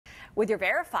With your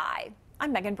Verify,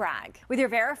 I'm Megan Bragg. With your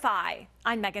Verify,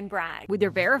 I'm Megan Bragg. With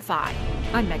your Verify,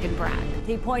 I'm Megan Bragg.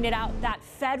 He pointed out that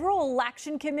Federal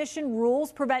Election Commission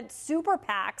rules prevent super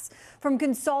PACs from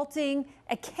consulting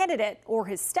a candidate or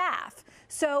his staff.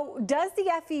 So does the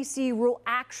FEC rule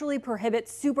actually prohibit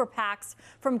super PACs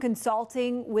from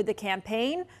consulting with the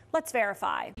campaign? Let's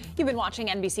verify. You've been watching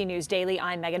NBC News Daily.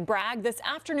 I'm Megan Bragg. This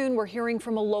afternoon, we're hearing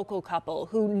from a local couple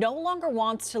who no longer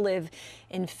wants to live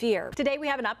in fear. Today, we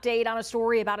have an update on a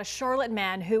story about a Charlotte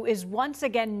man who is once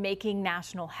again making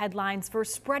national headlines for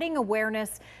spreading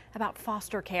awareness about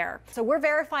foster care. So we're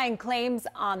verifying claims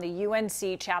on the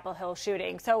UNC Chapel Hill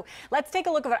shooting. So let's take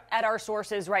a look at our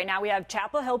sources right now. We have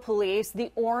Chapel Hill Police,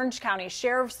 the Orange County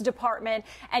Sheriff's Department,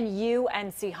 and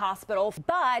UNC Hospital.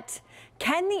 But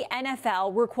can the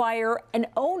NFL require an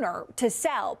owner to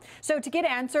sell? So to get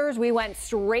answers, we went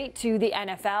straight to the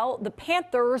NFL, the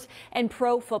Panthers, and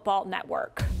Pro Football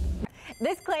Network.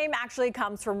 This claim actually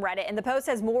comes from Reddit, and the post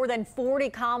has more than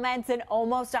 40 comments and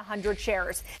almost 100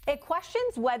 shares. It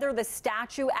questions whether the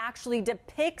statue actually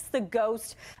depicts the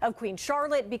ghost of Queen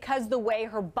Charlotte because the way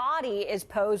her body is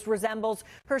posed resembles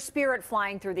her spirit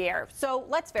flying through the air. So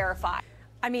let's verify.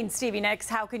 I mean, Stevie Nicks,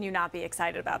 how can you not be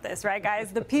excited about this, right,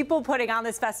 guys? The people putting on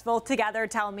this festival together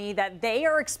tell me that they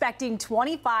are expecting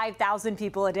 25,000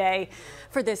 people a day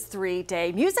for this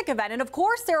 3-day music event. And of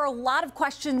course, there are a lot of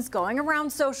questions going around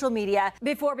social media.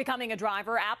 Before becoming a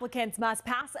driver, applicants must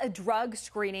pass a drug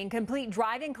screening, complete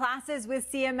driving classes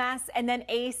with CMS, and then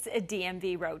ace a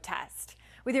DMV road test.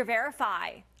 With your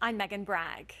Verify, I'm Megan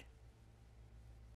Bragg.